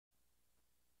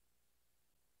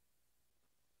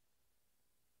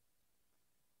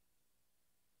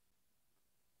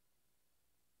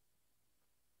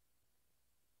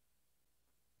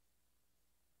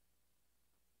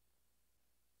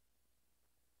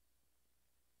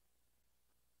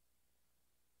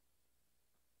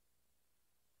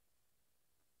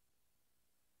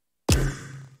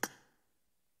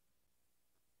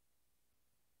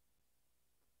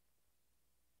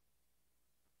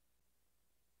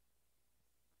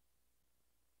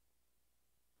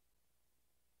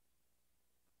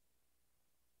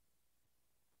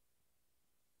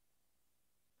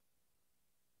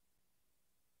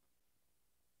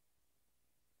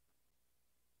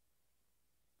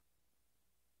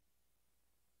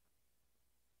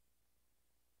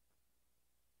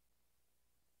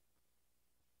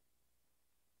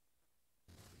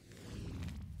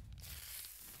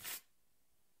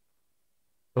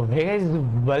तो hey guys,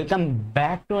 welcome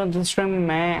back to another stream.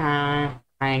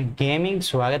 मैं gaming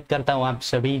स्वागत करता हूँ आप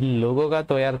सभी लोगों का।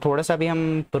 तो यार थोड़ा सा भी हम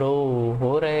प्रो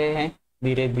हो रहे हैं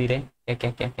धीरे धीरे। क्या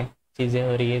क्या क्या क्या चीज़ें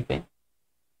हो रही है पे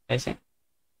ऐसे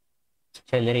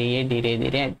चल रही है धीरे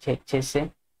धीरे अच्छे अच्छे से।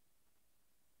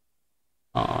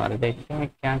 और देखते हैं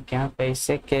क्या क्या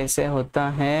कैसे कैसे होता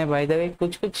है। बाय द वे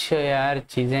कुछ कुछ यार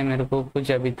चीज़ें मेरे को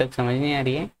कुछ अभी तक समझ नहीं आ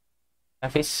रही है।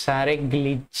 काफ़ी सारे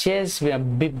ग्लिचेस भी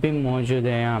अभी भी मौजूद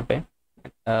है यहाँ पे।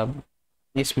 अब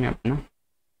इसमें अपना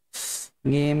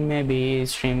गेम में भी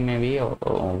स्ट्रीम में भी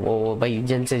वो भाई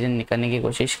जल्द से जल्द निकलने की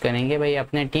कोशिश करेंगे। भाई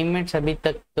अपने टीममेट्स अभी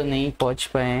तक तो नहीं पहुंच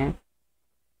पाए हैं।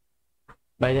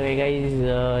 By the way guys,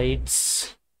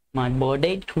 it's my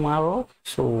birthday tomorrow,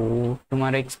 so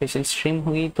tomorrow एक स्पेशल स्ट्रीम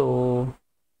होगी। तो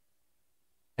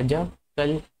जब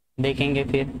कल देखेंगे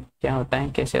फिर क्या होता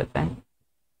है कैसे होता है।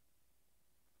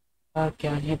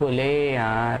 क्या ही बोले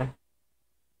यार,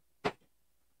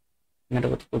 मेरे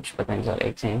को तो कुछ पता नहीं चल रहा।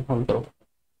 एक सेकंड होल्ड करो।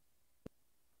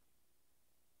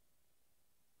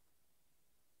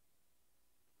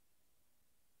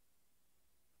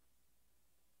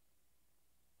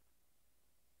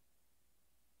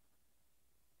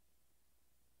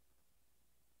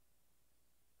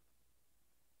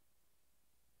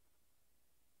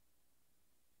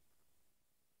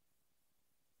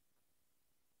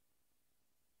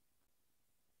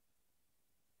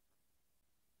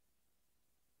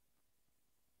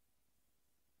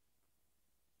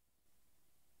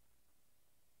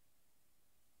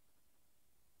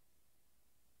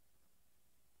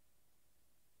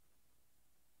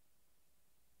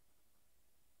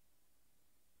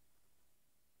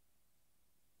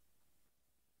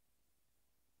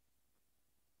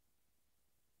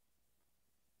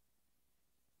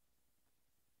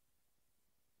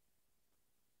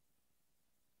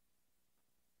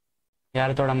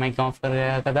 यार थोड़ा माइक ऑफ कर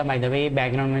रखा था। बाय द वे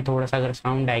बैकग्राउंड में थोड़ा सा अगर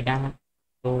साउंड आएगा ना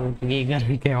तो ये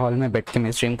घर के हॉल में बैठ के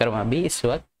मैं स्ट्रीम करवा अभी इस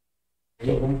वक्त।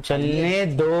 तो चलने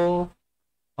दो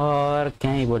और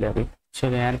क्या ही बोले अभी।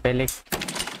 चलो यार पहले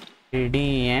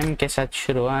टीडीएम के साथ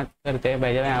शुरुआत करते हैं।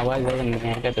 बाय द वे आवाज़ अगर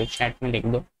नहीं आएगा तो चैट में लिख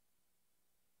दो,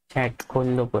 चैट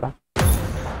खोल दो पूरा।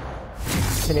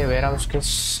 चलिए वेरा उसके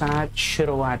साथ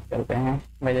शुरुआत करते हैं।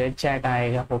 बाय द वे चैट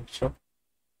आएगा होप सो,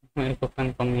 मेरे को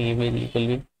कंफर्म नहीं है बिल्कुल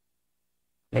भी।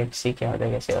 लेट्स सी क्या होता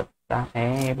है कैसे होता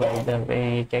है। बाय द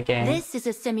वे क्या क्या है। This is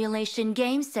a simulation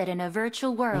game set in a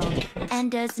virtual world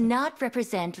and does not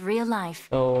represent real life.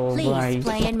 तो Please play in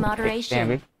देखते हैं moderation,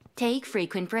 अभी। take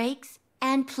frequent breaks,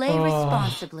 and play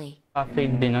responsibly. काफी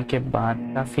दिनों के बाद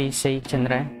काफी सही चल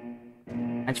रहा है।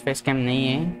 आज फेस कैम नहीं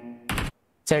है,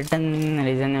 सर्टन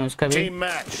रीजन है उसका भी।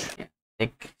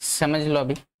 एक समझ लो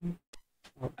अभी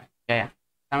गया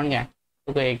साउंड गया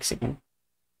तो एक सेकंड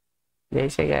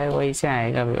जैसे गया वही से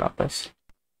आएगा अभी वापस।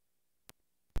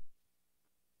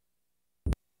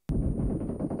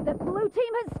 The blue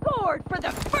team has scored for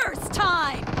the first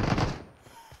time.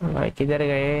 भाई किधर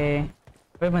गए?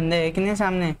 कोई बंदे है कि नहीं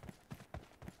सामने?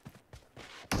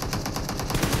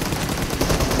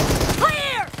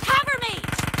 Clear! Cover me!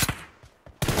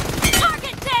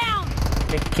 Target down!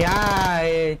 ये क्या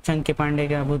है? चंकी पांडे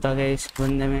का भूत आ गया इस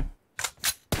बंदे में।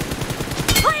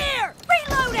 Clear!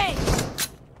 Reloading!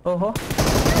 ओहो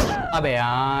अबे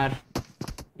यार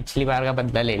पिछली बार का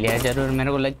बदला ले लिया जरूर।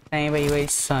 मेरे को लगता है भाई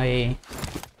वैसा है।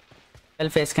 चल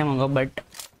फेस कैम होगा बट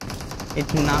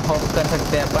इतना होप कर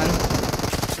सकते हैं अपन।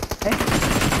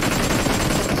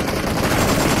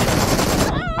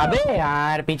 अबे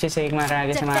यार पीछे से एक मारा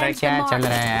आगे से मारा, क्या चल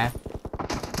रहा है यार।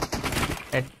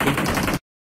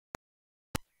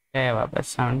 है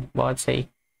वापस साउंड बहुत सही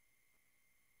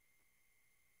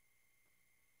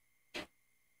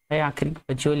है। आखिरी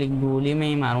बचोली गोली में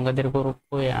ही मारूंगा तेरे को।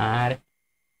 रुको यार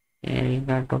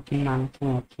टोकी मांगती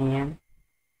होती है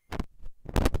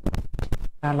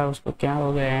साला, उसको क्या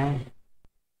हो गया है।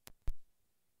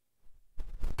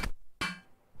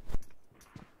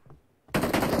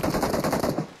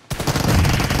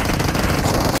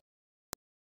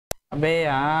 अबे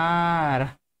यार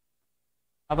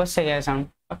वापस से गया साउंड।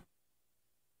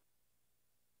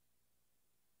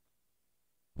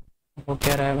 वो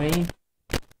क्या रहा है भाई?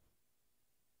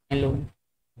 हेलो।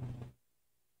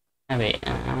 अबे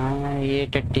ये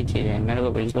टट्टी चीज है, मेरे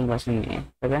को बिल्कुल पसंद नहीं है।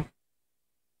 पता है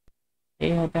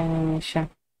ये होता है हमेशा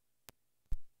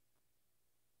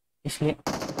इसलिए।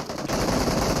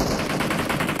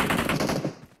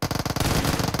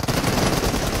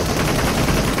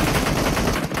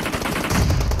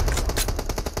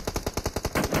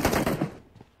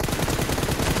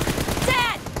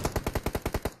 Dead!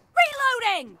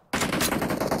 Reloading!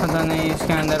 पता नहीं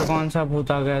इसके अंदर कौन सा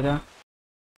भूत आ गया था।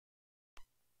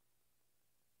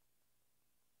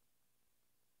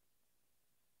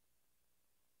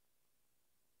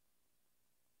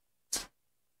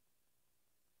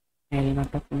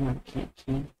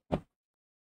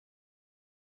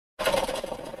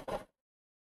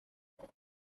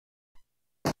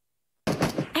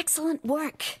 Excellent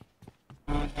work.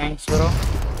 Thanks bro.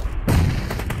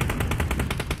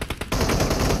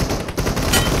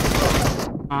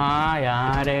 हाँ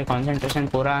यार कंसंट्रेशन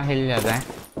पूरा हिल जाता है,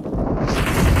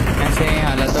 ऐसे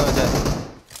हालत हो जाती।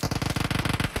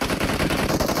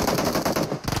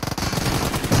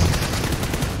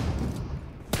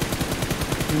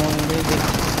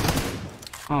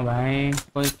 हाँ भाई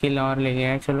कोई किल और ले गया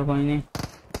है, चलो कोई नहीं।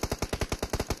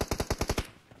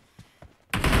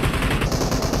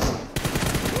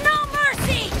 No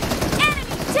mercy!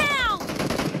 Enemy down!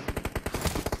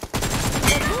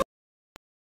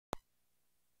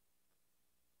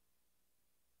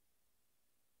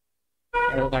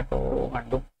 काटो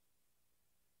काटो।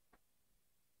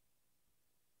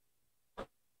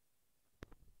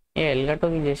 ये एलगाटो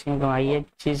की जैसी तो आई है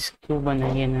चीज क्यों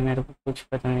बनाई है ना, मेरे को कुछ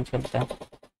पता नहीं चलता।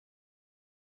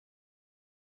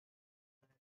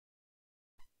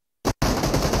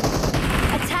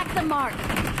 Attack the mark.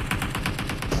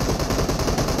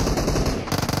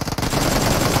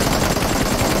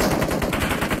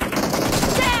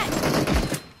 Dead!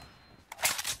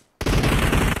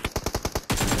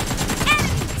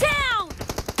 Enemy down!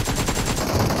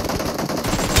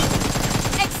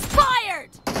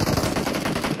 Expired!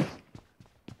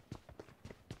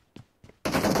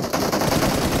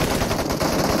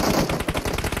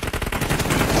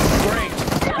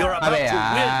 You're about अबे to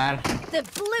win. यार The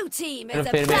blue team तो is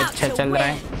फिर भी about अच्छा to चल रहा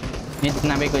win. है,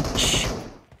 इतना भी कुछ।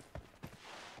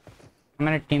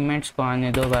 हमारे टीममेट्स को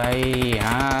आने दो भाई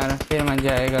यार, फिर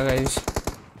मजा आएगा गाइस।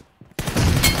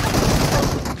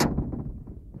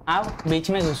 आप बीच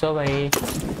में घुसो भाई,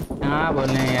 हाँ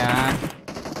बोले यार।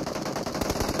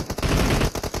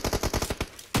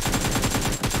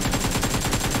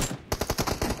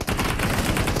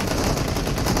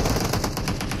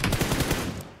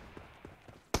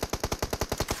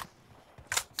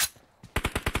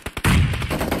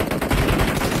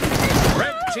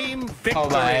 Team ओ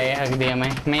भाई victory. हक दिया, मैं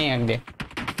ही हक दिया।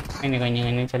 कोई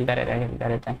नहीं चलता रहता है, चलता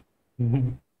रहता है।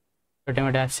 छोटे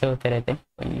मोटे हादसे होते रहते,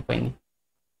 कोई नहीं कोई नहीं।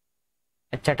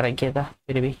 अच्छा ट्राई किया था,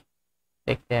 फिर भी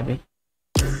देखते हैं अभी।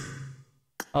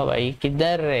 ओ भाई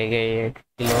किधर रह गए ये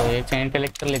किलो, ये चैन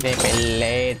कलेक्टर लेते हैं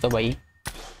पहले तो भाई।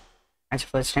 अच्छा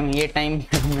फर्स्ट टाइम ये टाइम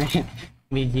मैं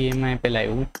BGMI पे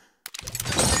लाइव हूँ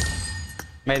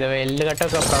भाई। तो एलगाटो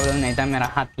का प्रॉब्लम नहीं था, मेरा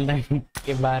हाथ लग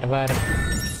के बार बार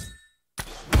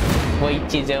वही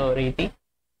चीजें हो रही थी।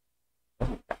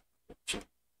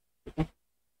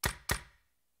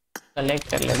 कलेक्ट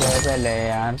कर लेते हैं पहले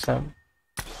यार सब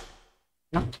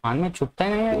ना, कान में चुपता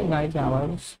ही नहीं है गाय की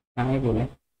आवाज, क्या ही बोले।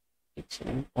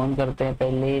 फोन करते हैं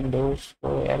पहले दोस्त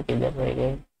को यार, किधर रह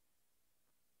गए।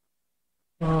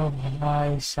 ओ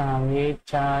भाई साहब ये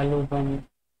चालू बंद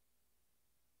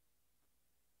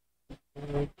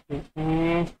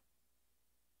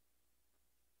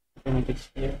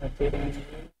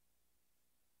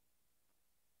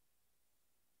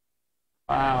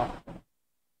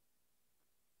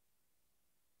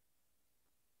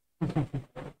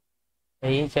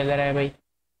यही चल रहा है भाई,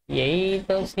 यही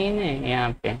तो सीन है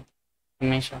यहाँ पे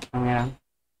हमेशा मेरा।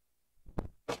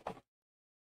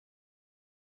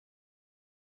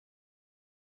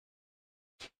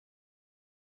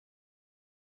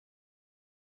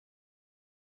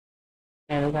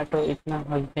 एलगाटो इतना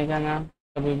हंसेगा ना,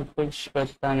 कभी भी कुछ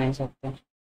बता नहीं सकते।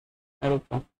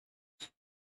 रुको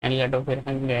एलगाटो फिर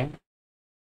हंस गए।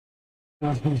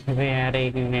 अरे यार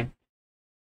एक मिनट,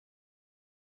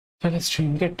 चलो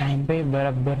स्ट्रीम के टाइम पे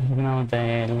बराबर हंसना होता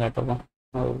है एलगाटो को।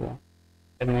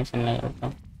 परमिशन लगाता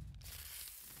हूँ।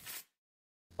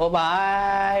 ओ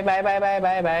bye bye bye bye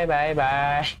bye bye bye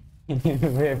bye.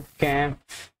 Webcam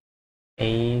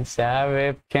ऐसा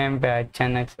वेबकैम पे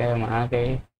अचानक से हम आ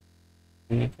गए,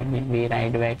 भी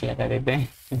राइट बैक लगा देते हैं।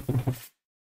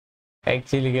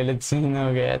 एक्चुअली गलत सीन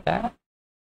हो गया था।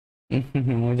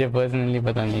 मुझे पर्सनली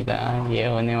पता नहीं था ये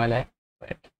होने वाला है,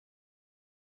 बट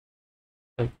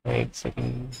एक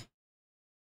सेकेंड।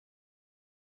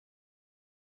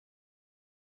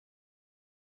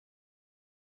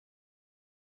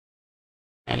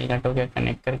 एलगाटो क्या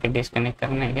कनेक्ट करके डिस्कनेक्ट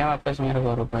करना है क्या वापस मेरे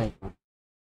को? रुको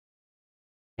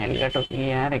एलगाटो की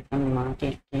यार एकदम माँ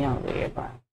की किया हो गई है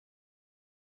बात।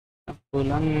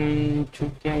 फूलन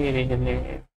चुटिया गिरी चले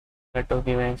एलगाटो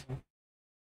की वजह से।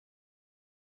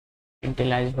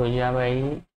 यूटिलाइज हो जा भाई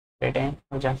बेटे,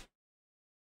 हो जा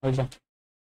हो जा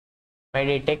भाई,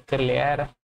 डिटेक्ट कर ले यार।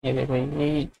 ये देखो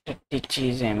ये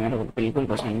चीज़ है मेरे को बिल्कुल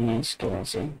पसंद नहीं है इसकी वजह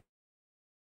से।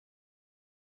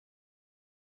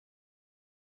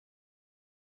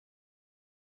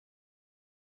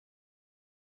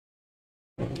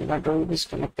 कंट्रोल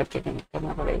डिस्कनेक्ट करके कनेक्ट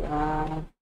करना पड़ेगा।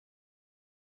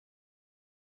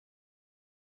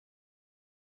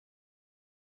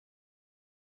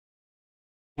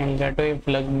 एलगाटो ये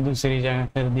प्लग दूसरी जगह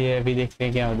कर दिया है, अभी देखते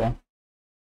हैं क्या होता है।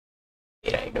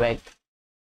 राइट बैक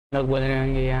लोग बोल रहे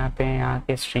होंगे यहाँ पे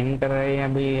आके स्ट्रीम कर रहे हैं,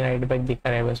 अभी राइट बैक दिखा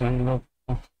रहा है बस। मैंने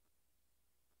लोग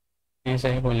ऐसा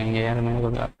ही बोलेंगे यार, मेरे को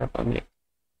लगता है पब्लिक।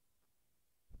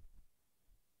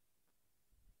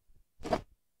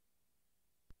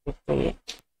 तो ये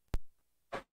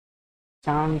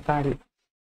चांद का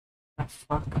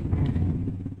फक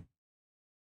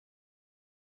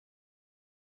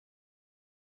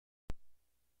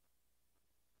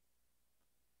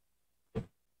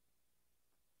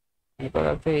मेरे को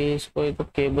लगता है इसको तो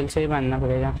केबल से ही बांधना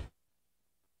पड़ेगा।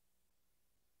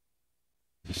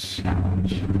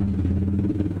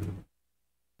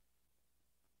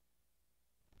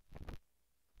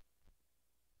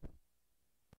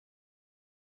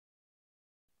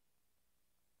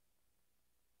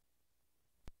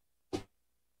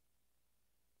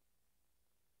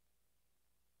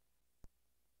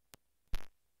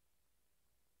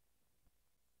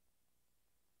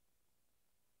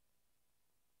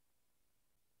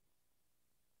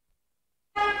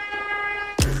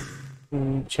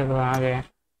 चलो आ गया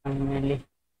फाइनली।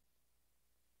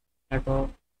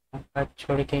 तो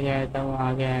छोड़ के गया था, वो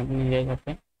आ गया है अपनी जगह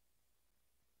पे।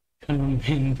 चलो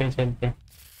मेन पे चलते हैं।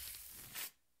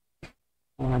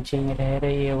 वाचिंग रह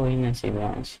रही है, वही नसीब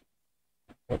है आज।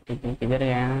 तो ठीक है, किधर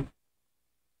गया?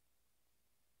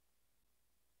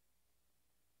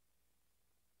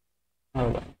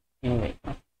 होगा इन भाई।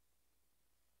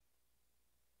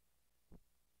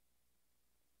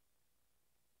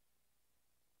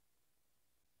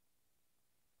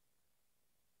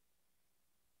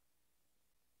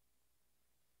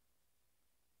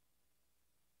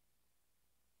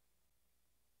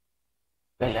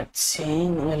 गलत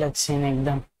सीन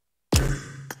एकदम।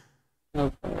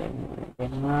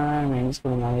 यार मैं इसको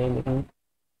बना दिया, लेकिन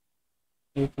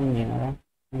ये क्यों नहीं आ रहा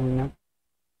ना?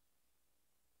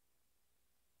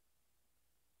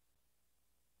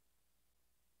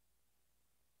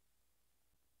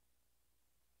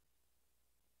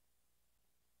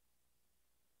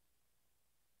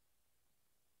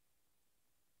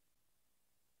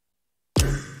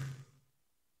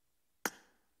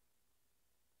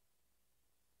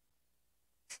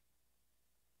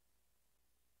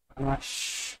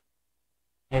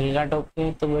 हेलगा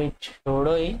टोपी तो भाई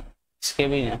छोड़ो ही, इसके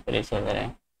भी नखरे चल रहे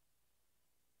हैं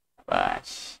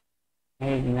बस।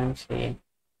 एकदम सही है।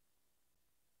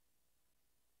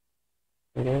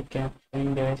 वीडियो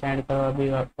कैप्शन डिवाइस ऐड करो अभी।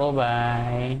 ओ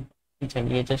भाई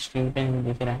चलिए, तो स्क्रीन पे नहीं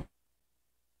दिख रहा है।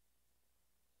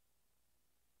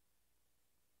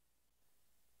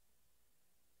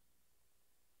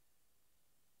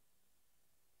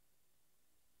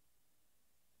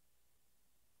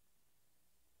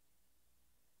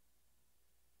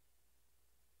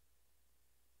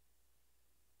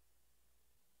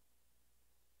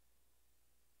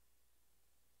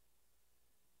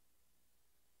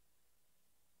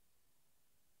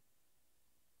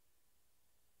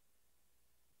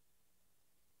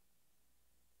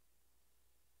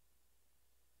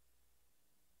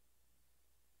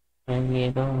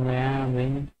 ये तो हो गया अभी।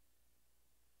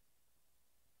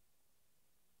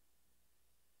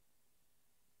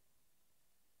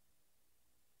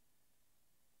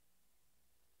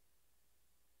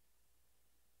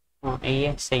 हाँ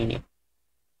ये सही है।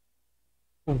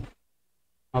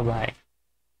 ओ भाई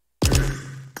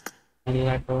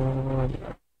हेलगाटो,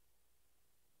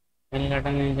 हेलगाटो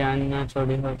ने जानना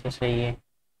छोड़ी हो तो सही है।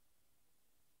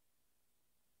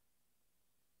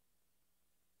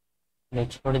 ले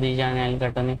छोड़ दी जाने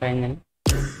हेलगाटो ने फाइनल।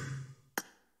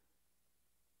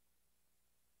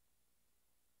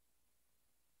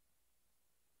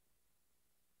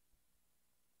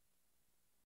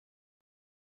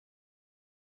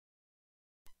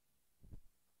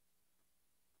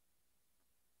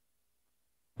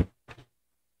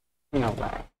 नो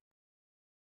भाई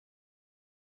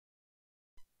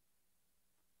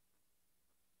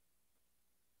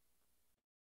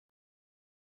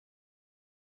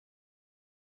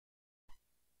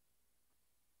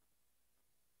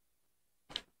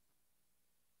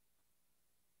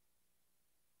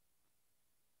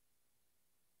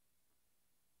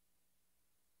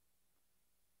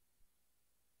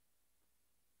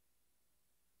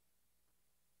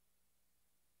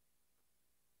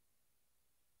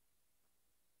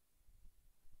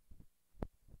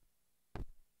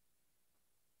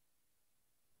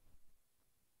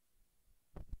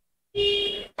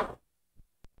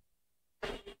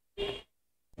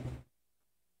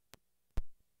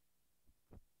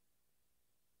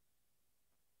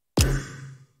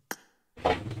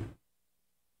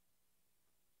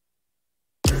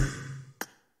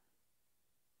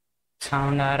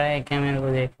साउंड आ रहा है क्या? मेरे को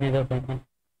देखने दो पहले।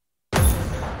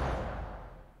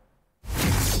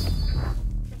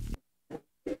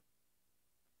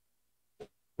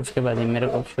 उसके बाद ही मेरे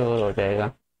को श्योर हो जाएगा।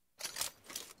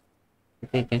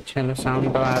 ठीक है चलो,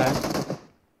 साउंड तो आ रहा है,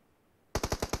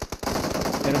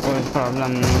 मेरे को कोई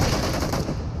प्रॉब्लम नहीं।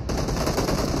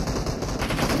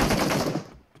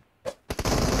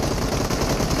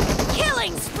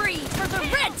 Killing spree for the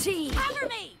red team. Cover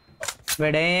me.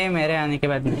 बड़े मेरे आने के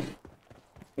बाद में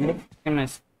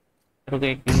रुक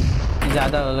एक मिनट,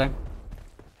 ज्यादा हो गया।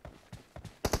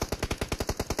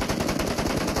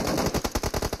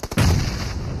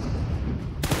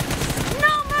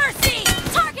 No mercy.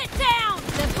 Target down.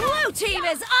 The blue team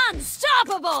is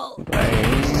unstoppable.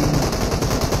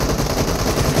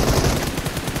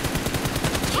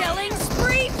 Killing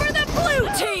spree for the blue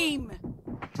team.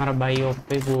 हमारा भाई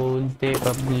ओपे बोलते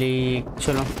पब्लिक।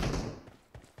 चलो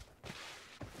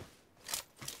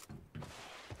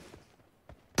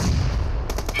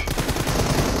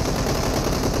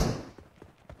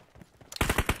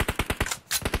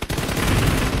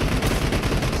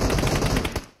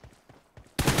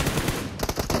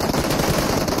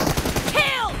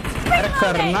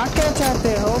करना क्या चाहते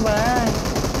हो भाई?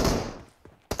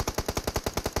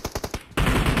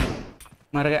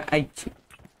 मर गया।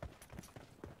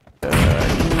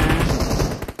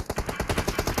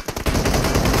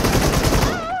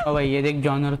 ओ भाई ये देख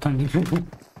जॉनर तो नहीं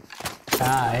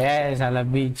है साला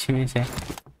बीच में से।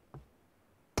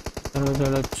 चलो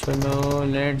चलो चलो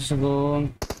लेट्स गो।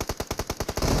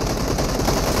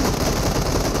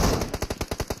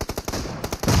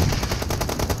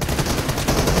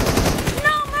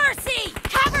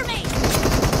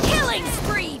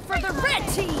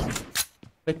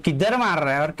 किधर मार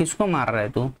रहा है और किसको मार रहा है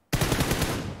तू?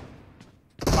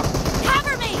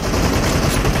 Cover me.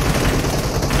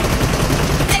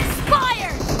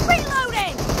 Expired.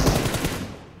 Reloading.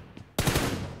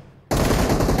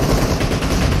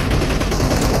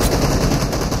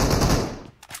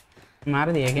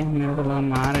 मार दिया क्या? मेरे को लगा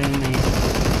मार नहीं।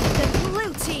 The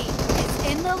blue team is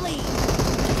in the lead.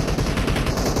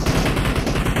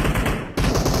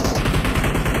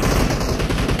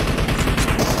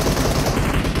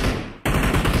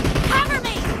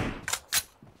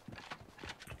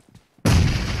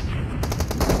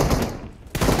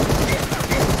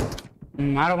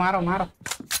 मारो मारो मारो,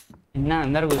 इतना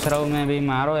अंदर घुस रहा हूँ मैं भी।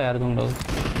 मारो यार तुम लोग।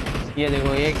 ये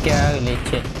देखो ये क्या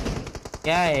ग्लिच है,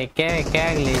 क्या है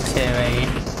क्या ग्लिच है भाई?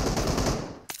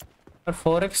 और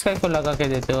 4x का को लगा के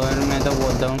देते हो यार, मैं तो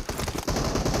बोलता हूँ।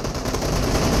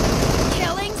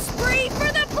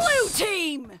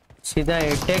 सीधा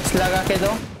 8x लगा के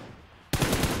दो।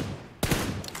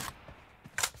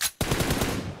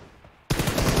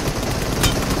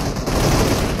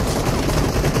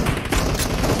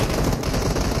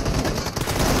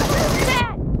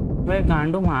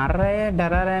 गांडू मार रहा है,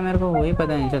 डरा रहा है, मेरे को वही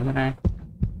पता नहीं चल रहा है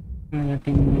मेरी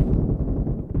टीम में।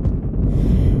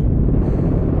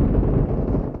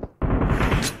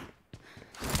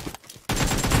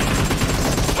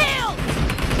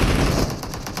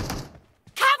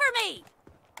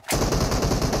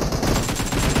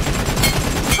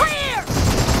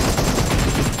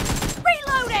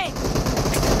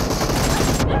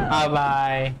 हाँ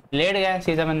भाई लेट गया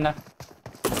सीधा बंदा।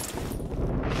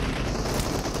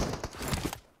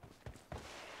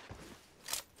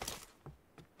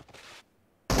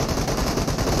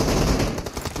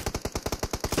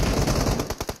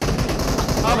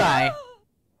 भाई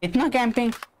इतना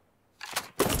कैंपिंग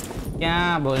क्या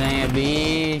बोले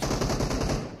अभी?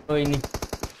 कोई नहीं।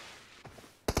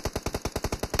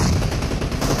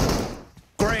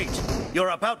 Great,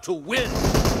 you're about to win.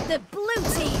 The blue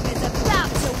team is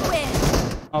about to win.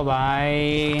 ओ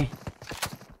भाई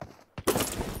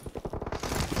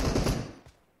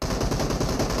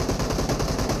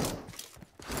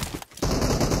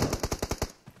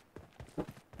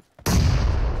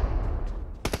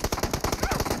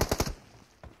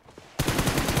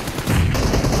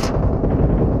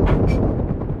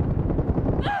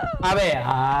अबे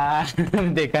यार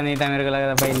देखा नहीं था, मेरे को लगा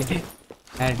था पहले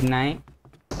eight 9।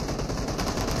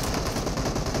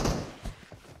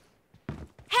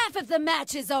 Half of the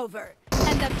match is over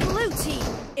and the blue team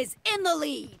is in the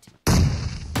lead.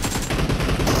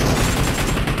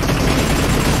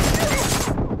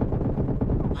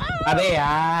 अबे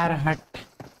यार हट।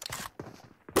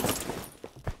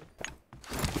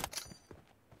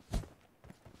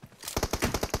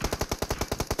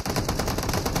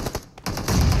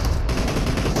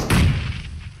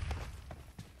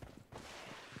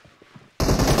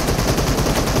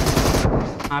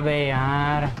 अबे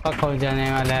यार पक हो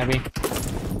जाने वाला है अभी।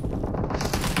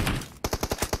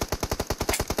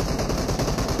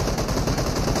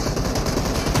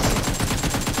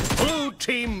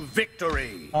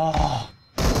 victory.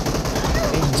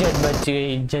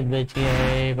 इज्जत बच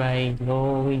गई भाई, लो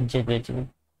इज्जत बच गई।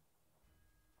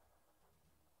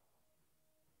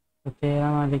 तो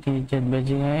तेरा मालिक की इज्जत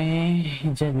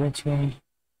बच गई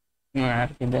यार,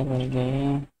 किधर रह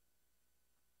गए?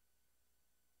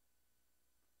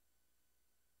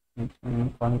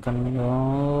 कौन करने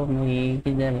दो, मेरी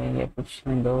किधर रह गए,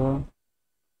 पूछने दो।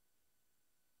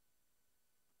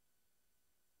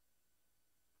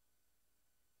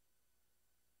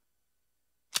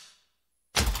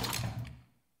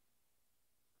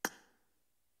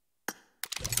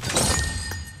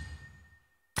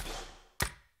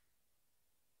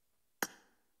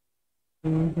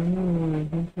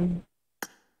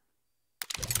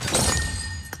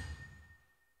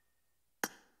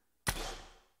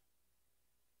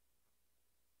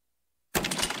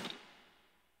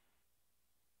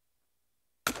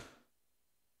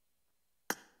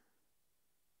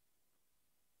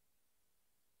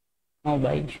 ओ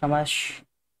भाई शाबाश,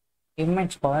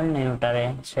 टीममेट्स कॉल नहीं उठा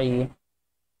रहे, सही है।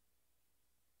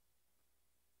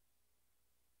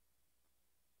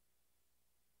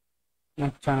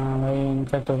 अच्छा भाई,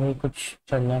 इनका तो भाई कुछ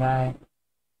चल रहा है,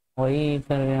 वही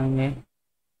कर रहे होंगे।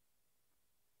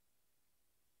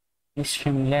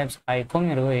 स्ट्रीमलैब्स भाई को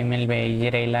मेरे को ईमेल भेज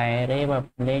रहा है, रे बाप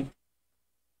रे।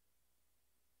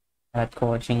 रात को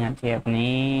वॉचिंग आती है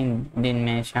अपनी, दिन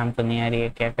में, शाम को नहीं आ रही है,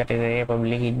 क्या कर रहे हैं?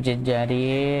 पब्लिक इज्जत जा रही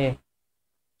है।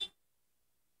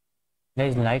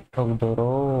 गाइस लाइक ठोक दो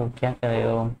रो, क्या कर रहे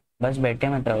हो? बस बैठे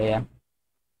मत रहो यार।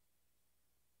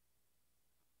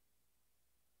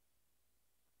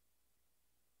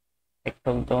 लाइक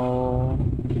ठोक दो।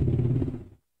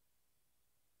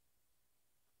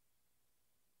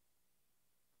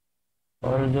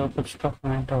 और जो कुछ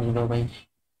ठोकना है ठोक दो भाई।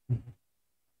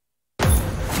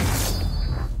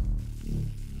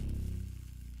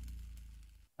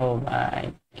 ओ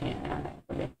भाई क्या।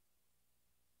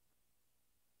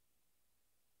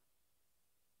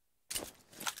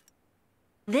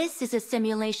 This is a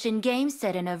simulation game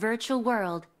set in a virtual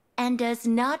world and does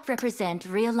not represent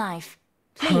real life.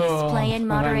 Please play in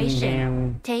moderation,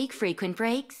 take frequent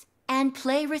breaks, and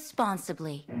play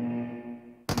responsibly.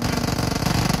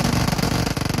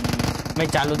 भाई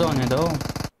चालू तो होने दो,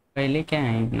 पहले क्या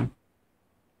है इतना?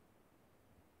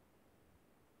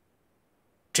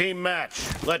 Team match,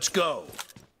 let's go.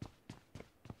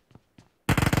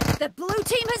 The blue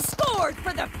team has scored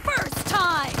for the first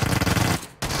time.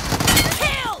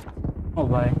 Kill! ओ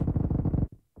भाई,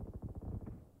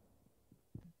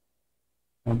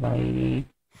 ओ भाई।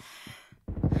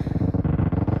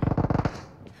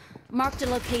 Marked a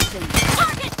location.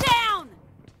 Target down!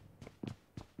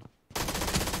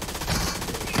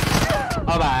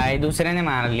 ओ भाई दूसरे ने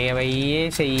मार लिया भाई,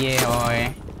 ये सही है। ओए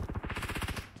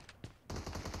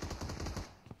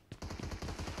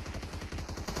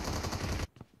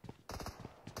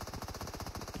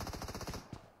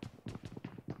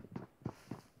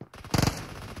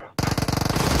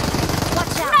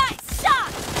Watch out! Nice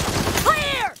shot!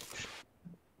 Clear!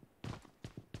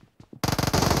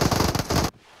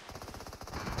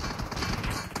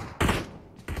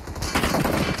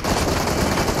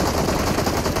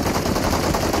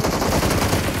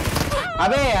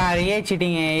 अबे यार ये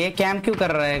चीटिंग है, ये कैंप क्यों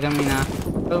कर रहा है कमीना?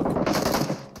 तो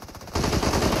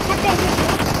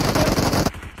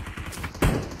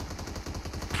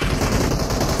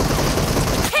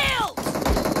Kill!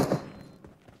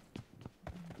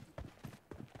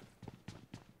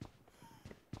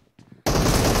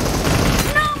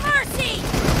 No mercy!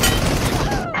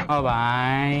 ओ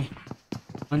भाई,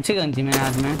 कौन सी गन थी मेरे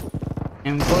हाथ में?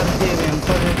 M4 थी,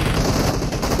 M4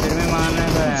 फिर मैं मारने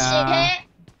गया।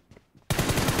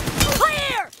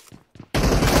 Clear!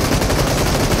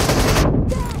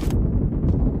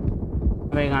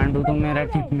 भाई गांडू तुम मेरा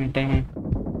टीममेट है।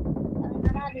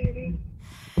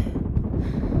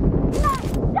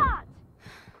 Nice shot!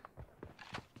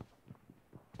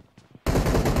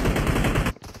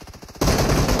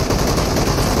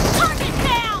 Target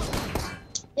down!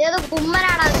 ये तो घूमर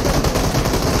आड़ा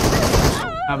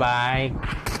अब भाई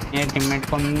ये टीममेट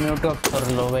को म्यूट ऑफ कर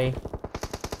लो भाई।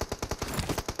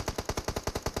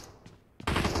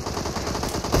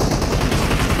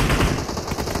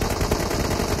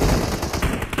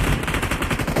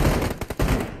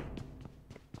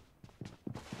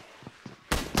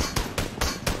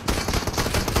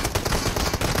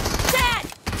 Dead!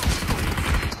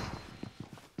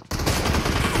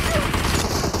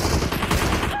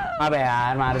 अबे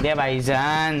यार मार दिया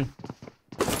भाईजान।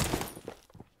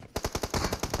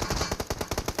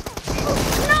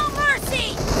 No mercy!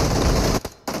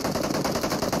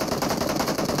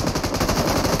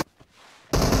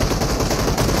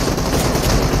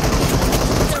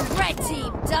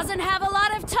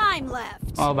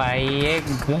 ओ भाई ये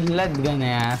गलत गन है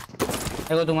यार।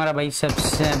 देखो तुम्हारा भाई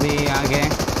सबसे अभी आगे।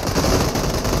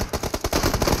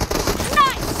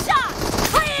 Nice shot!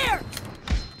 Clear!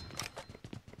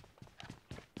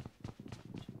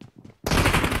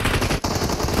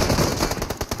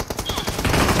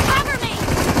 Cover me!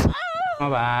 ओ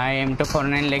भाई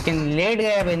M249 लेकिन लेट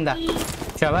गया बंदा।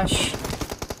 शाबाश,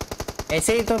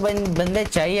 ऐसे ही तो बंदे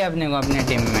चाहिए अपने को अपने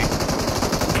टीम में।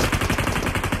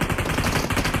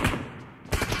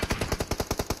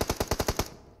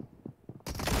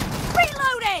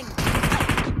 Reloading!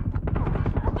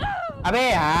 अबे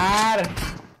यार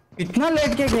इतना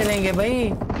लेट के खेलेंगे भाई।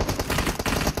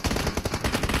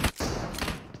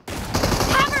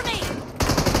 Cover me!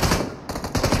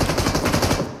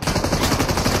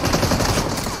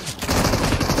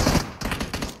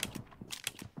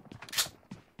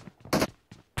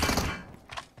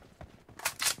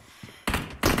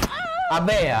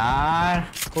 अबे यार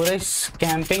पूरे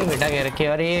कैंपिंग बिठा के रखी है।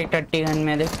 और ये टट्टी गन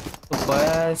में देख तो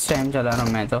फर्स्ट टाइम चला रहा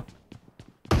हूँ मैं तो।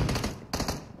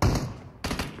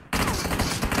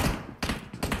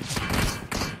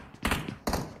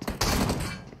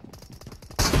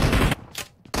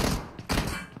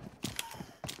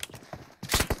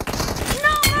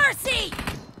 No mercy!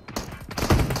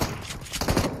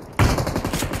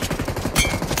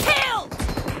 Killed!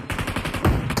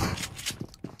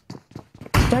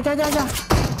 जा जा जा जा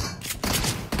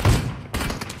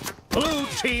Blue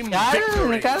team यार victory.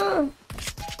 निकल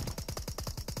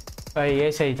भाई।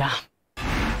 ये सही था।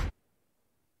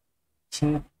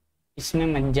 इसमें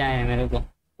मजा आया मेरे को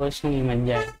पर्सनली,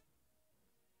 मजा आया।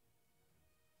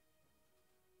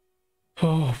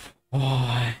 ओह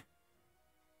भाई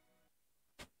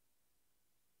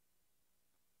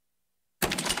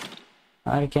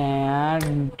और क्या है यार,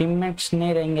 टीममेट्स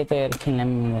नहीं रहेंगे तो यार खेलने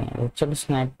में। चलो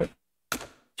स्नाइपर,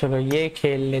 चलो ये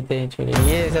खेल लेते हैं। चलो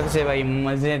ये सबसे भाई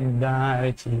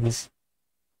मजेदार चीज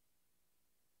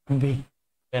अभी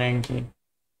करंटली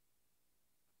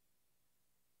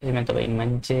इसमें तो भाई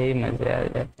मजे ही मजे आ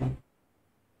जाते हैं।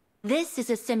 This is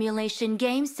a simulation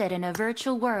game set in a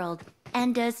virtual world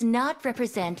and does not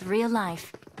represent real life.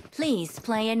 Please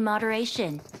play in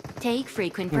moderation. Take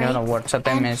frequent breaks यार WhatsApp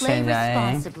पे and play मैसेज आए।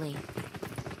 responsibly.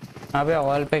 अबे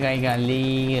ऑल पे गाई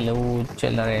गाली हेलो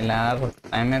चल रहा है यार।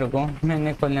 टाइम मेरे को,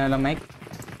 मैंने खोलने वाला माइक।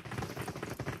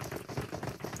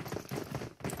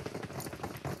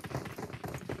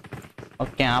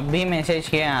 ओके आप भी मैसेज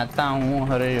किए आता हूँ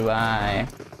हरीश भाई।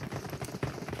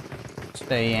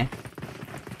 सही है,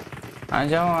 आ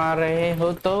जाओ, आ रहे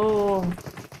हो तो।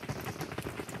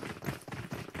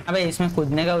 अबे इसमें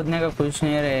कूदने का कुछ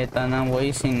नहीं रहता ना,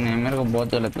 वही सीन है। मेरे को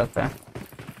बहुत गलत लगता है।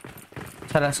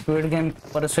 सारा स्क्विड गेम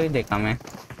परसों ही देखा मैं,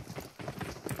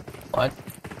 बहुत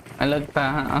अलग था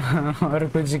और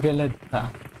कुछ गलत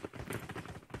था।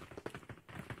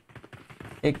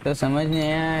 एक तो समझ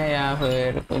नहीं आया या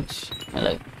फिर कुछ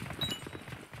अलग।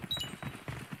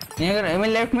 नहीं अगर मैं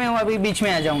लेफ्ट में हूँ अभी बीच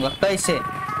में आ जाऊंगा कैसे?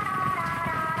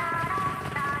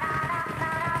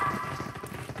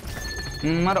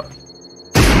 मरो।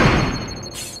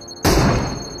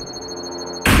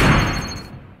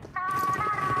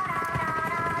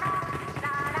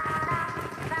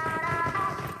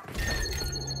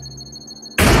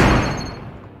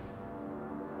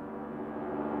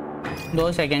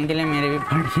 दो सेकंड के लिए मेरे भी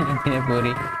फट जाती है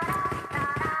पूरी।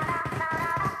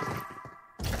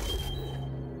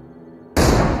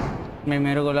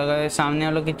 मेरे को लगा सामने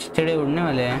वालों की चिड़े उड़ने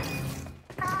वाले हैं।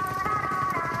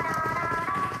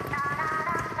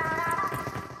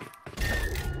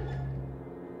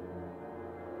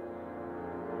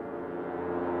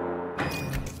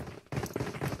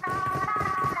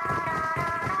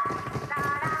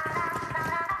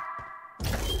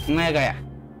 मैं गया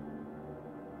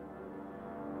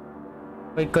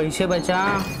भाई, कैसे बचा?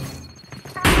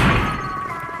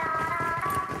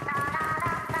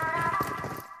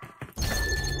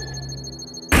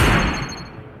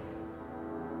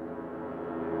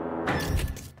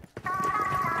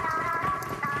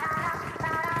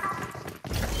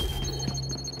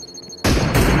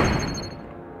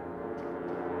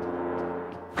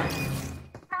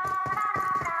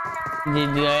 जीत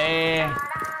गए।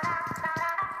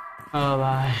 ओ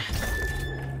भाई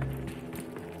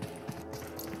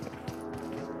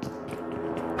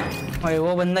भाई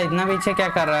वो बंदा इतना पीछे क्या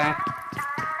कर रहा है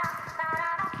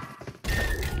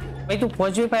भाई? तू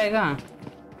पहुंच भी पाएगा?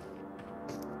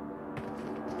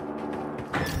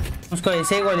 उसको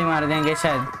ऐसे ही गोली मार देंगे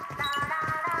शायद।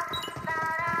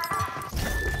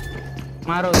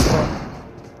 मारो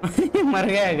उसको मर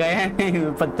गया, गया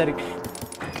नहीं, पत्थर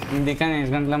दिखा नहीं,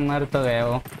 इसका मतलब मर तो गया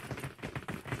वो।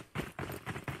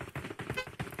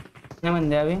 कितने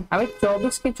बंदे अभी? अभी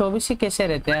 24 के 24 ही कैसे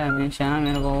रहते हैं हमेशा,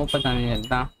 मेरे को वो पता नहीं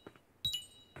चलता।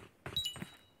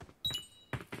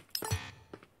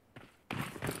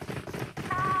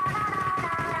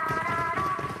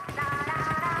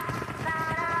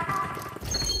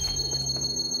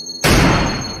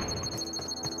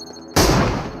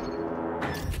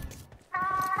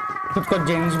 खुद को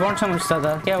जेम्स बॉन्ड समझता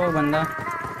था क्या वो बंदा?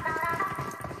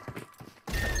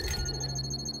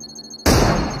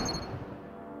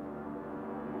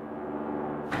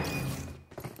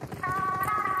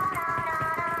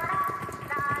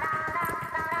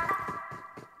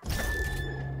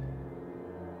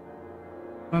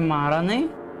 मैं मारा नहीं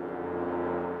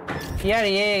यार,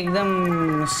 ये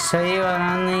एकदम सही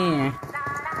वाला नहीं है।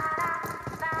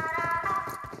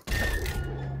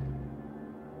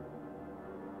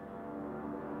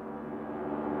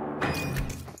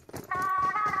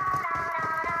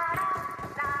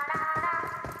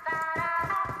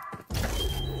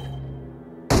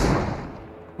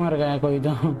 मर गया कोई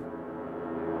तो।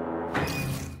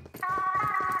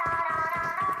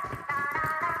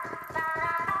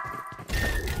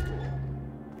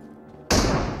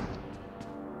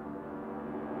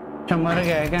 मर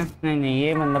गया है क्या? नहीं नहीं,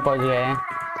 ये बंदा पहुंच गया है।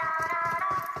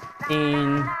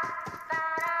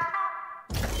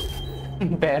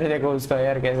 3 पैर देखो उसका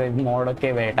यार, कैसे मोड़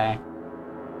के बैठा है।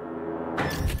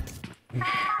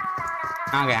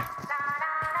 आ गया।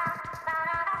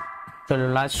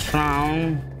 चलो लास्ट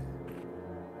राउंड।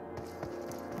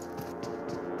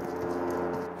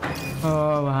 ओ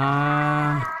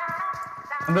भाई,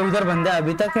 अबे उधर बंदा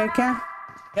अभी तक है क्या?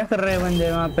 क्या कर रहे हैं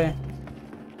बंदे वहां पे?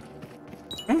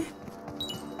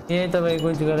 ये तो भाई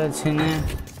कुछ गलत सीन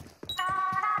है।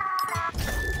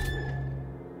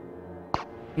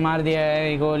 मार दिया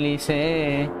है गोली से।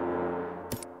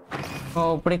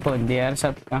 ऊपर खोद दिया यार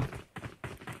सबका।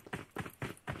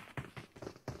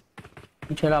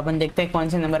 चलो अपन देखते हैं कौन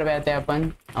से नंबर पे आते हैं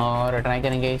अपन, और ट्राई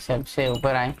करेंगे सबसे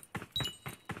ऊपर आए।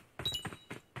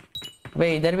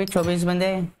 भाई इधर भी 24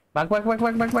 बंदे। भाग भाग भाग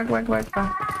भाग भाग भाग भाग भाग।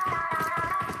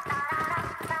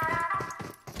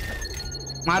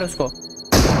 मार उसको।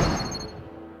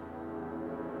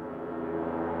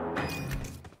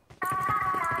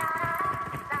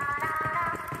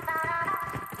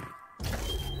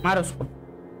 मार उसको।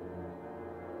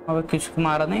 अबे किसको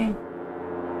मारा नहीं?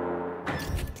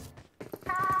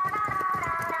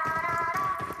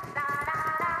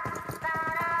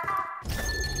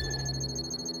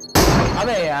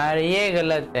 अबे यार ये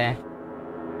गलत है।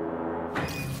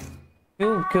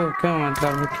 क्यों क्यों क्यों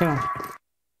मतलब क्यों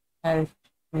यार?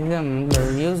 एकदम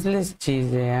यूजलेस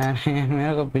चीज है यार।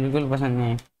 मेरे को बिल्कुल पसंद नहीं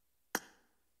है।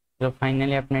 तो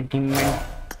फाइनली अपने टीम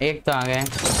में एक तो आ गए।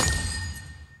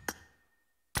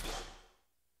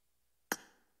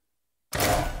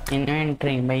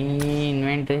 इन्वेंट्री भाई,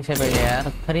 इन्वेंट्री से पहले यार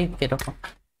खरीद के रखो।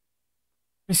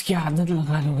 इसकी आदत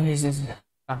लगा लो, इससे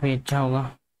काफी अच्छा होगा।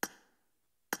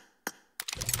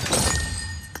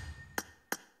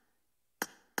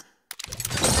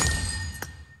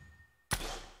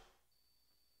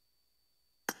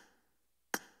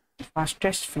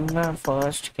 फास्टेस्ट फिंगर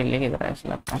फर्स्ट के लिए किधर ऐसा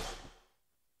लगता है?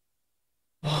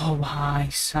 ओह भाई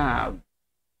साहब,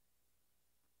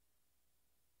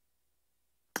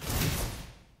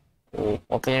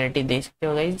 पॉपुलैरिटी दे सकते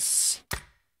हो गाइस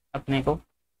अपने को,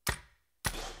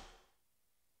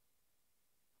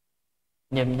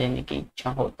 जब देने की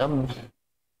इच्छा हो तब।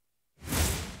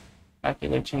 बाकी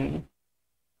कुछ नहीं।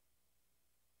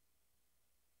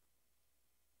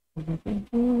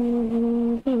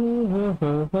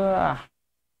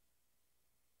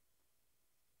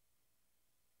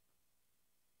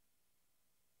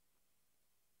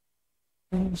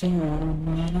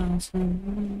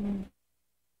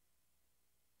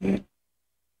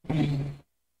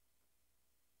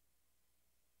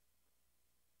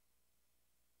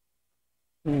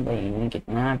 भाई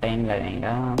कितना टाइम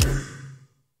लगेगा?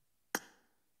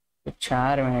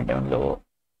 4 मिनट मतलब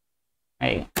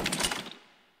आएगा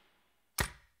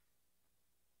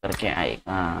करके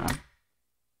आएगा।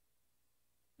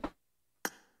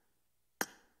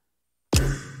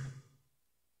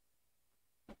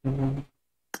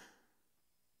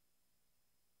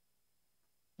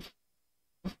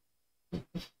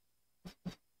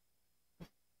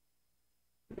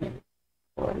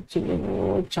 और चलिए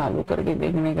वो चालू करके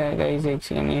देखने का है गाइस, एक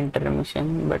सेकंड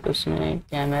इंटरमिशन, बट उसमें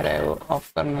कैमरा है वो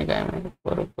ऑफ करने का है मेरे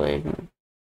को। रुको एक मिनट।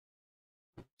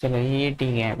 चलो ये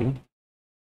ठीक है अभी।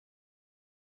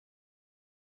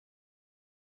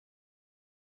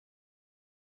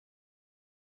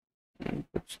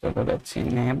 कुछ तो गलत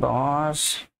सीन है बॉस।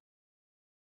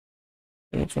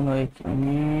 चलो एक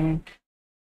मिनट।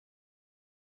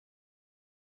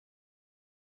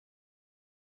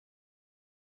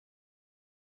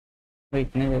 वो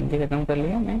इतने जल्दी खत्म कर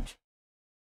लिया मैच।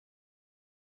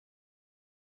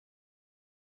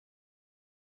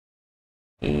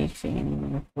 एक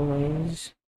सेकंड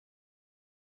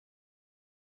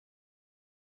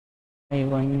भाई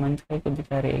 1 मंथ का कुछ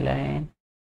दिखा रेला है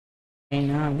नहीं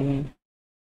ना अभी,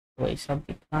 वही सब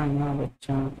दिखा ना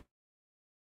बच्चा।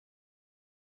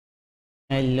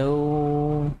 हेलो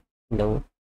हेलो,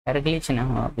 अरे ग्लिच ना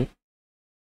हो अभी,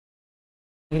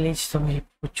 ग्लिच तो भाई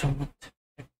पूछो मत,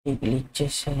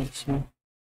 ग्लिचेस है इसमें।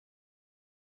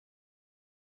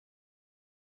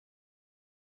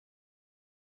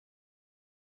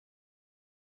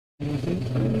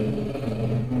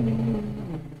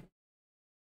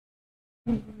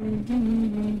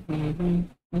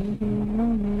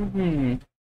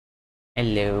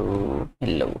 हेलो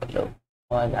हेलो हेलो,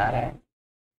 आवाज आ रहा है?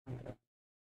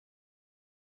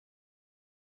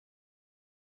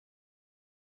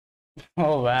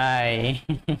 ओ भाई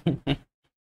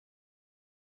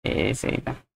ये सही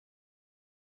था,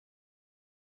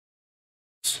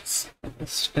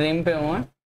 स्ट्रीम पे हूँ।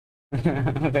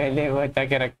 पहले वो बचा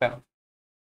के रखता हूँ।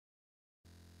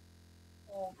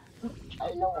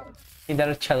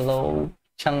 इधर चलो,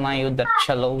 चलना है उधर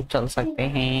चलो, चल सकते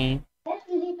हैं।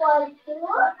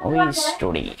 ओए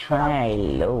स्टोरी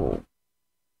हेलो,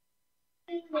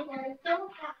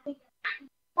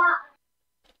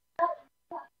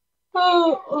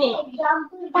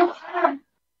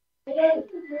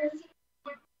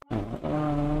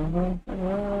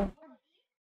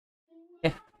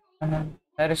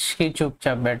 हर्ष की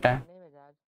चुपचाप बैठा है। नहीं भेजा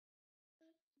आज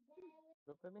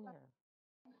ग्रुप पे भी नहीं आया।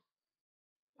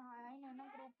 आया ही नहीं ना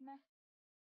ग्रुप में।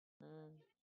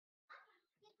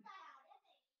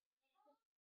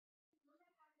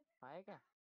 आए क्या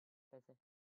पैसे?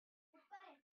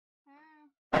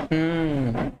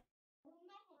 हम्म,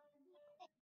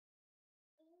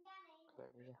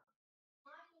 बढ़िया।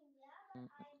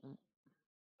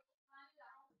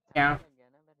 क्या लग गया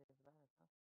ना मेरे इस बार ऐसा।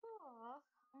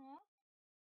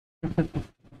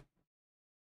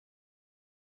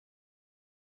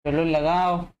 चलो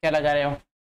लगाओ, क्या लगा रहे हो?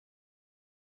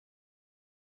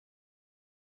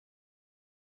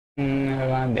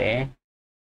 लगा दे।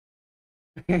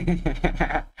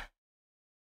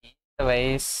 तो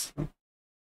भाई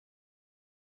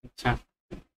अच्छा,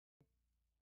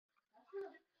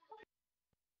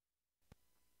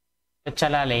 तो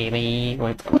चला ले भाई,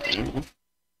 वही तो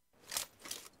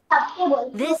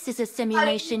This is a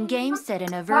simulation game set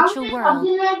in a virtual world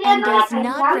and does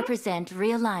not represent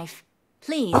real life.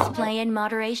 Please play in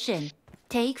moderation,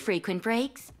 take frequent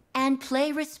breaks, and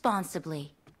play responsibly.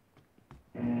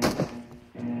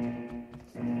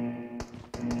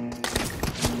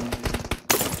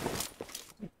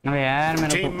 अबे यार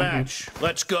मेरे Team को match.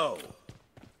 Let's go.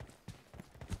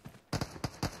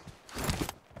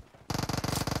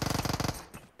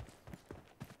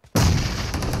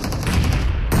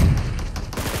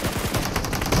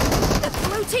 The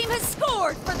blue team has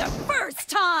scored for the first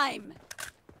time!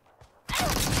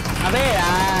 अबे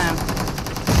यार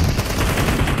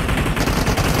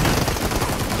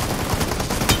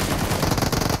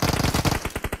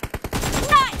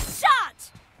Nice shot!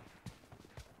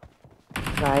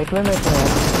 Right में बैठे हैं।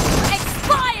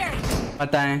 Expired!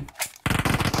 पता है।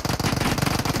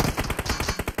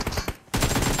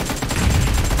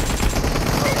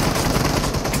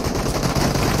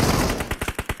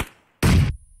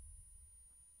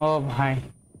 ओ भाई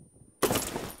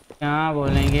क्या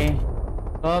बोलेंगे,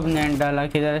 कब नेट डाला,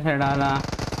 किधर से डाला?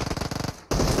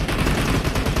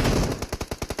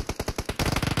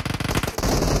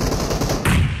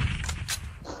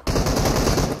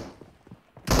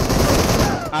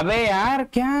 अबे यार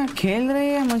क्या खेल रही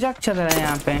है, मजाक चल रहा है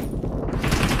यहाँ पे।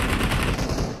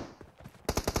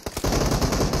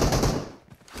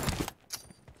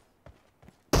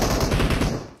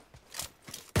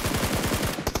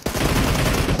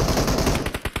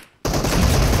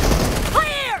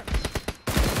 Clear!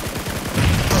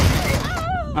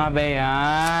 अबे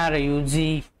यार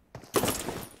यूजी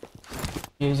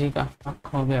का हक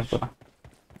हो गया पूरा।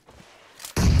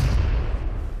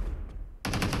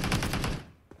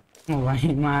 ओ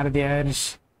भाई मार दिया हर्ष।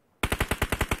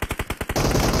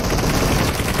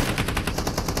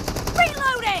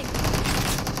 Reloading!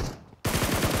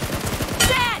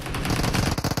 Dead!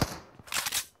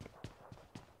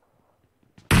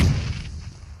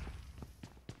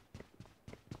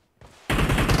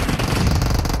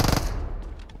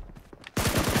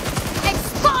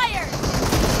 Expired!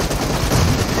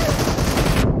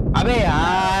 अबे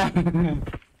यार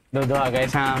दो आ गए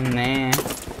सामने,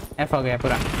 एफ हो गया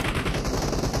पूरा।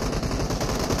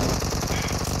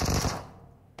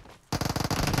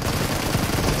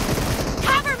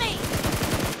 Cover me!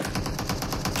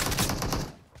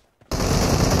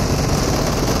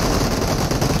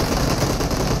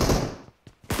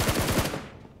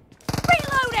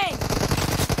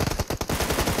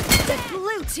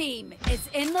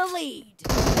 lead.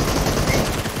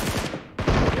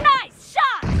 Nice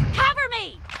shot. Cover me.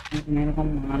 मेरे को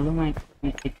मालूम है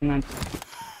कि कितना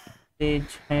तेज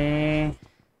है।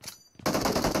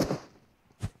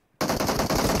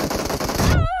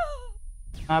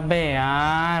 अबे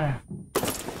यार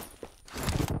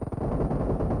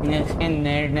इसके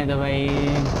नेट ने तो भाई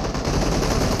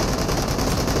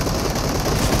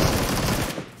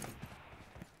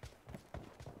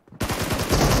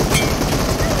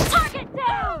Target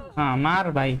down. हाँ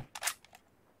मार भाई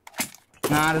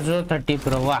नार्जो 30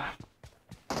 प्रो वाह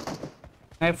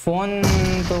भाई फोन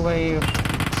तो भाई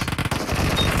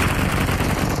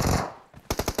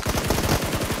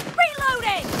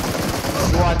Reloading.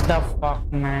 what the fuck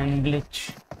man glitch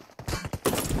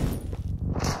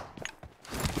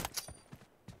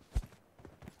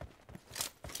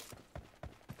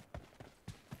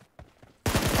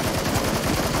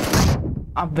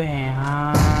अबे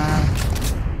यार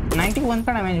 91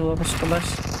 का डैमेज हुआ बस तो बस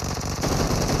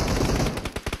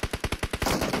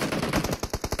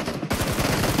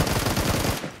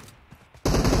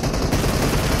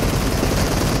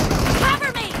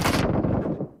Cover me.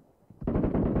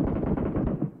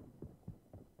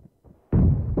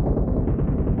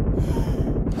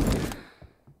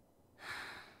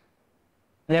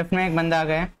 लेफ्ट में एक बंदा आ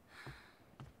गया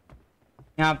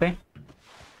यहाँ पे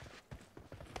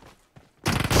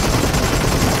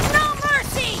No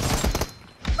mercy.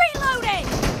 Reloading.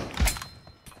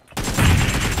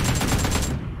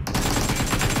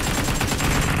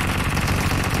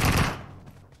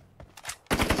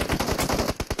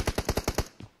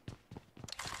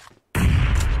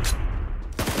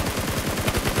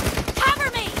 Cover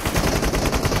me.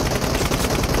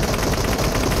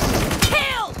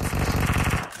 Killed.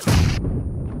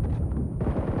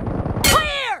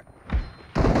 Clear.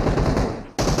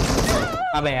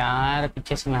 अबे यार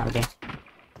पीछे से मार दे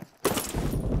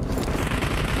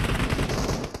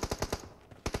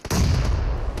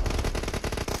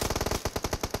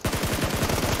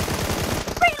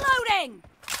Reloading.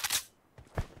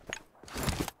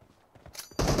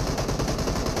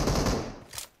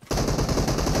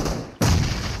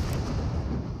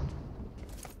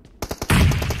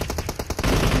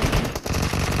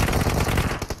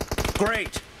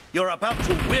 Great! You're about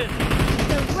to win!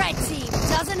 The red team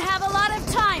doesn't have a lot of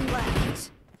time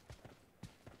left.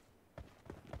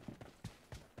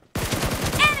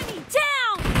 Enemy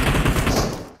down!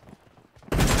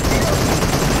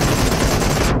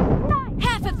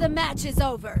 Half of the match is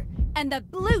over, and the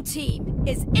blue team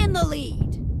is in the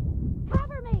lead.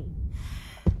 Cover me!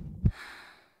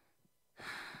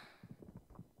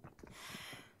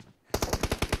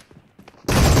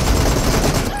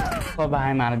 ओ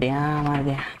भाई मार दिया मार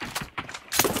दिया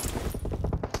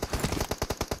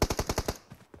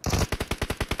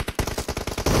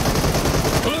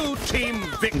Blue team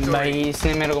victory! भाई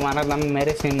इसने मेरे को मारा था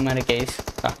मेरे से मर के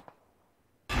इसका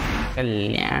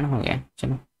कल्याण हो गया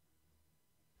चलो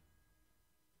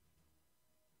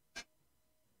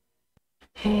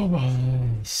ओ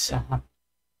भाई साहब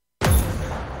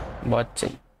बहुत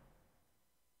सही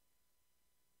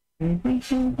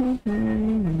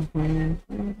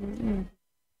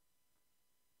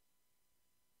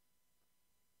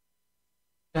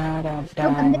तो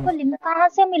बंदे को लिंक कहाँ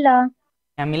से मिला?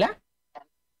 क्या मिला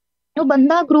वो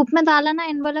बंदा ग्रुप में डाला ना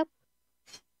एनवलप,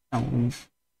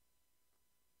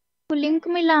 तो लिंक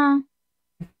मिला।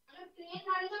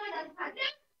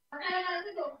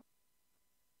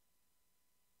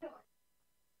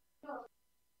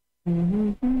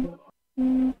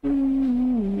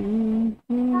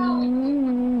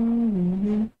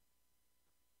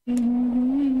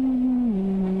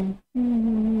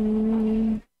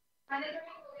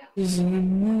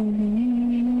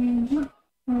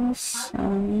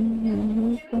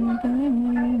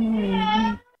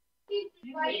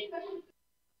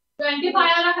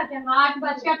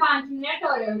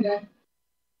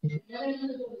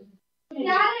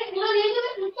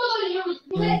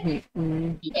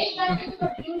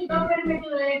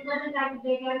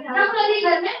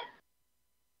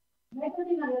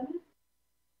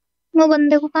 वो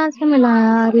बंदे को कहाँ से मिला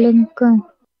यार लिंक?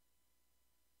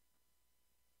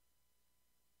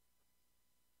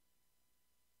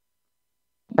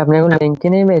 अपने को लिंक ही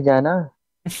नहीं भेजा ना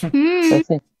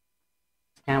कैसे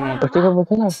क्या उसी को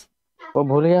पूछो ना वो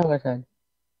भूल गया होगा शायद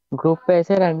ग्रुप पे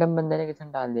ऐसे रैंडम बंदे ने किसी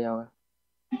ने डाल दिया होगा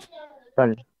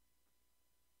कल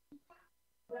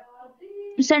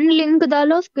सेंड लिंक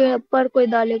डालो, उसके ऊपर कोई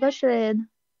डालेगा शायद।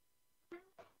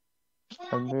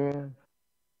 अभी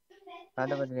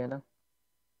 8 बज गया ना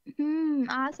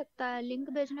आ सकता है, लिंक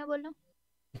भेजने बोलो।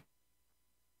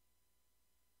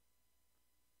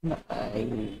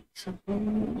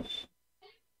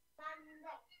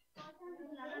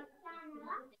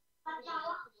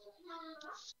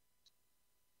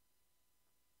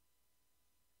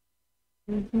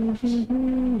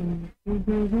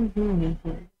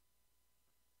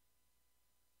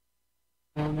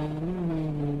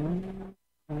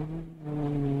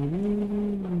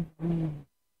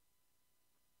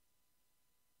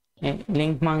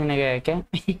 लिंक मांगने गया क्या?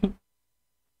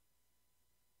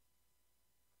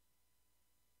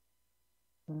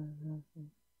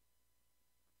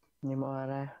 निमो आ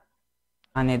रहा है।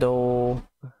 आने दो।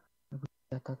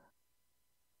 जाता था।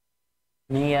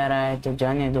 नहीं आ रहा है तो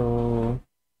जाने दो।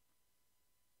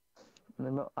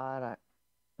 निमो आ रहा है।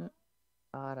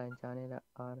 आ रहा है, जाने रहा,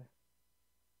 आ रहा है।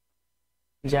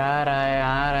 जा रहा है,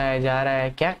 आ रहा है, जा रहा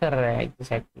है, क्या कर रहा है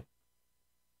एग्जैक्टली?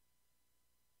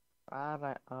 आ रहा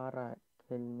है, आ रहा है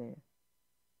खेलने।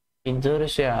 इधर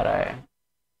से आ रहा है।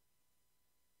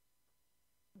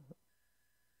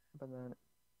 पता नहीं।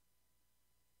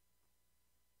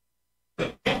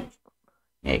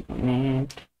 एक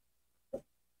मिनट।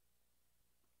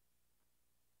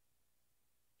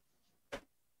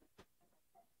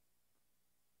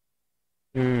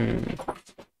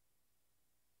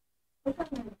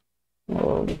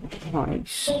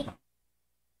 नाइस।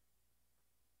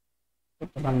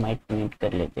 थोड़ा माइक म्यूट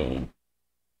कर लेते हैं।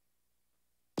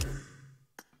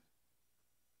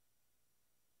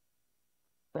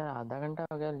 यार आधा घंटा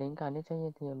हो गया, लिंक आनी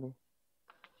चाहिए थी अभी।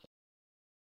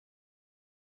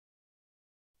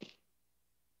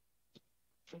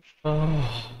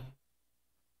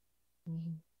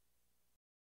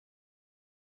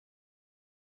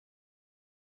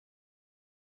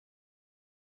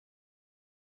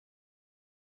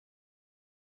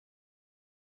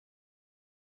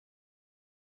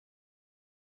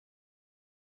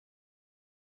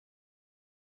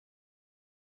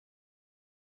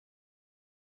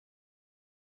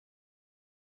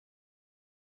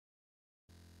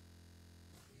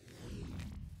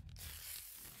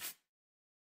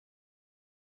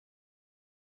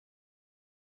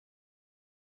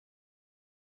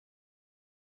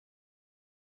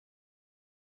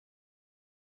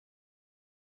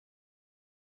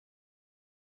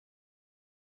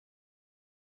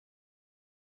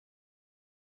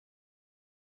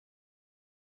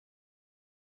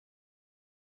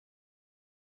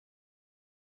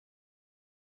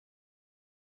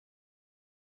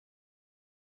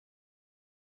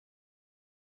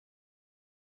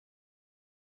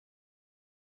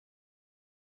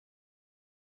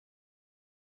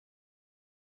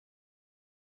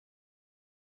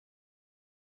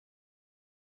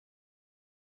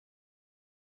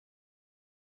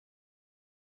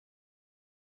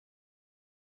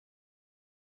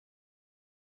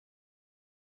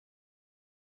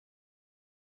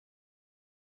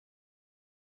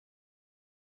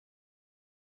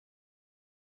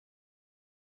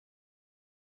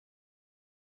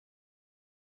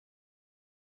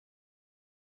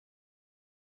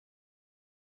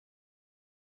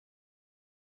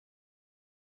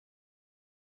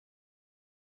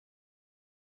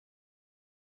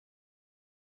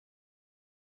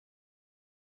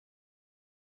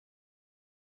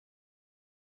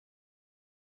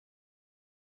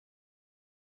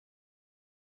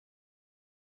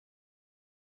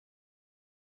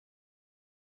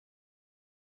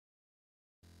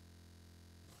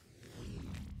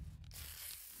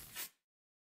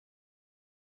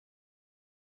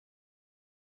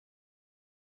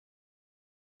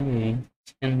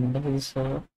 अंदर से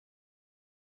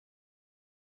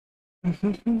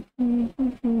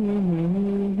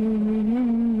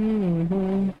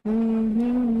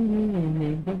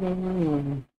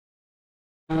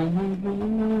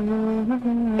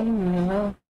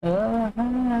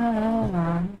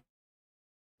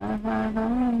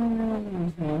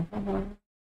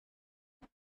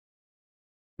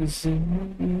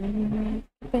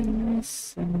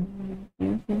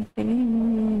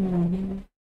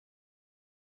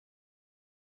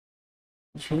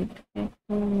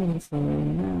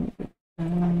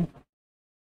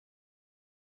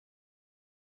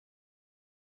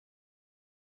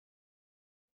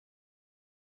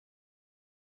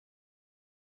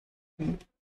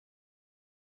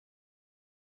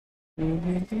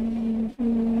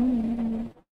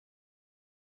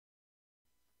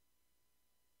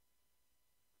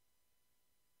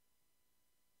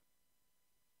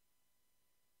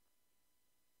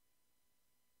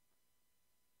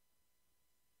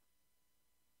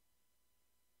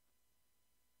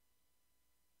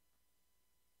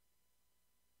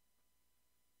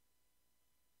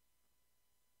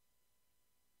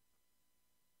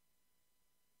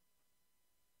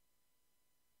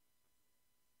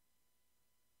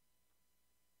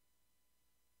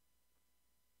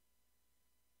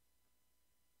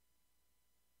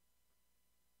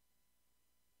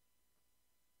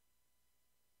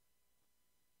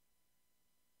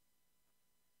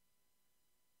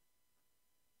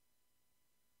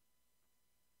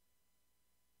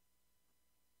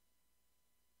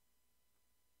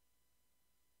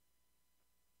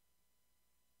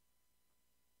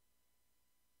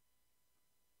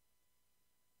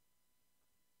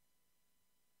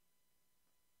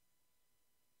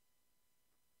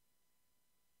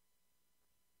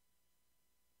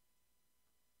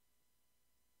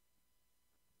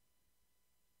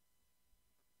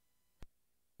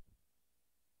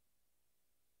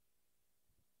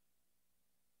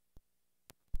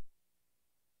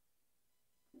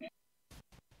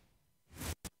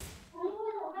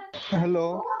हेलो।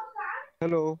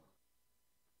 हेलो।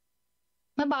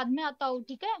 मैं बाद में आता हूँ,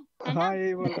 ठीक है ना? हाँ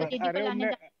यही मैं बोल तो रहा है। दीदी को अरे लाने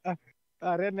उनने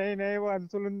जा। अरे नहीं नहीं, वो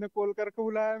अंशुल ने कॉल करके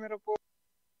बुलाया मेरे को।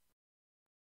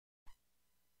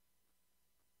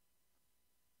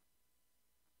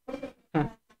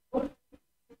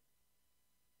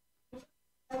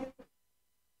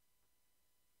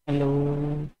 हेलो।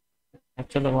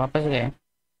 चलो वापस गए।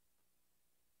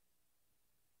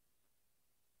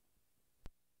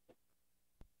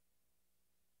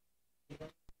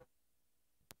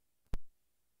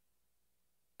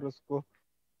 फिर उसको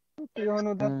पियोन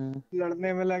उधर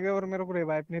लड़ने में लगे और मेरे को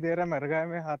रिवाइव नहीं दे रहा, मर गया।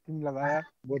 मैं हाथ ही नहीं लगाया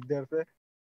बहुत देर से।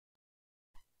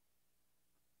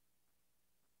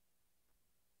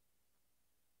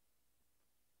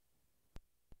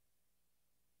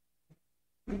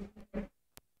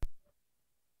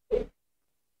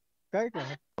 क्या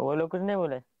है? वो लोग कुछ नहीं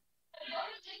बोले।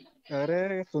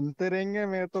 अरे सुनते रहेंगे,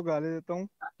 मैं तो गाली देता हूँ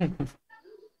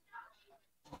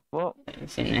वो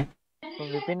ऐसे नहीं। वो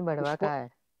विपिन बढ़वा उसको। का है।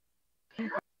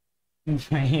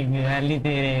 भाई गाली दे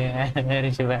रहे हैं यार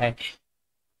हर्ष भाई।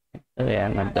 तो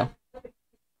यार मत दो।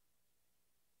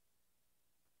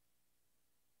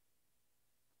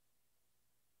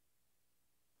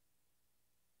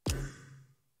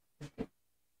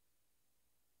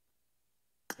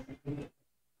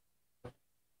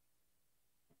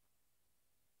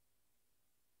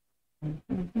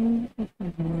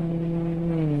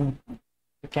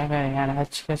 क्या करें यार,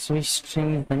 आज का स्विच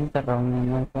स्ट्रीम बंद कर रहा हूँ मैं,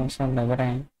 मेरे को ऐसा लग रहा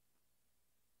है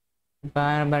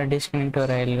बार बार डिस्कनेक्ट हो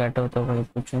रहा है। एलगाटो तो भाई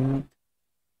कुछ नहीं।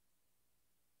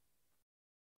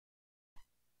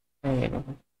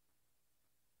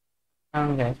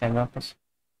 साउंड कैसा है वापस?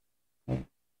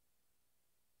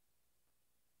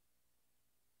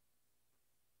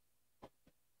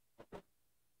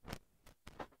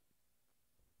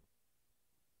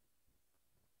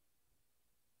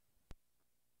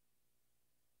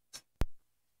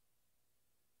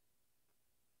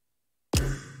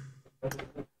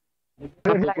 अरे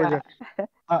कब रुको लगा?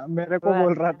 जा। मेरे वो को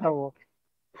बोल रहा था हंसता वो।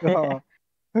 हाँ,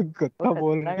 वो कुत्ता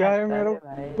बोल हंसता रहा है हंसता मेरे है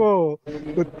भाई। को।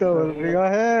 कुत्ता बोल रहा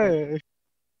है।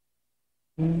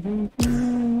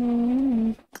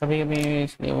 कभी कभी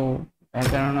इसलिए वो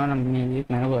बैकग्राउंड वाला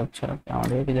म्यूजिक मेरे को अच्छा लगता है।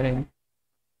 ऑडियो किधर है?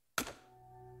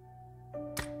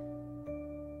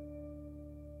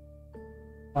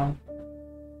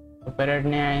 कॉपीराइट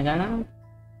नहीं आएगा ना?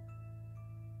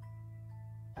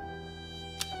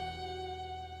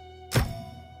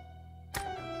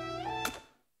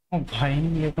 ओ भाई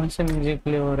ये कौन से म्यूजिक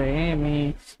प्ले हो रहे हैं?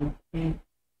 मैं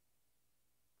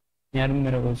यार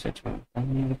मेरे को सच में पता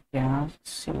नहीं क्या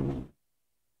सीन।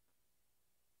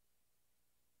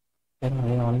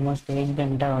 ऑलमोस्ट 1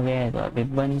 घंटा हो गया है, तो अभी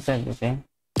बंद कर देते हैं।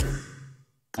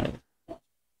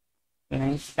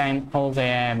 नेक्स्ट टाइम हो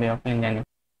गया है अभी ऑफलाइन जाने।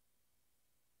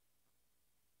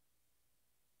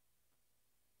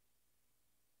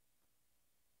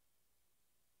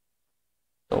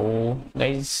 तो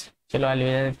गाइज चलो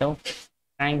अलविदा देता हूँ।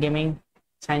 Frank gaming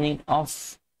signing off.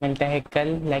 मिलता है कल।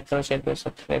 लाइक करो, शेयर करो,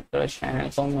 सब्सक्राइब करो चैनल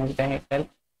को। मिलता है कल,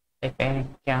 देखते हैं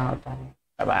क्या होता है।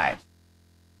 Bye bye.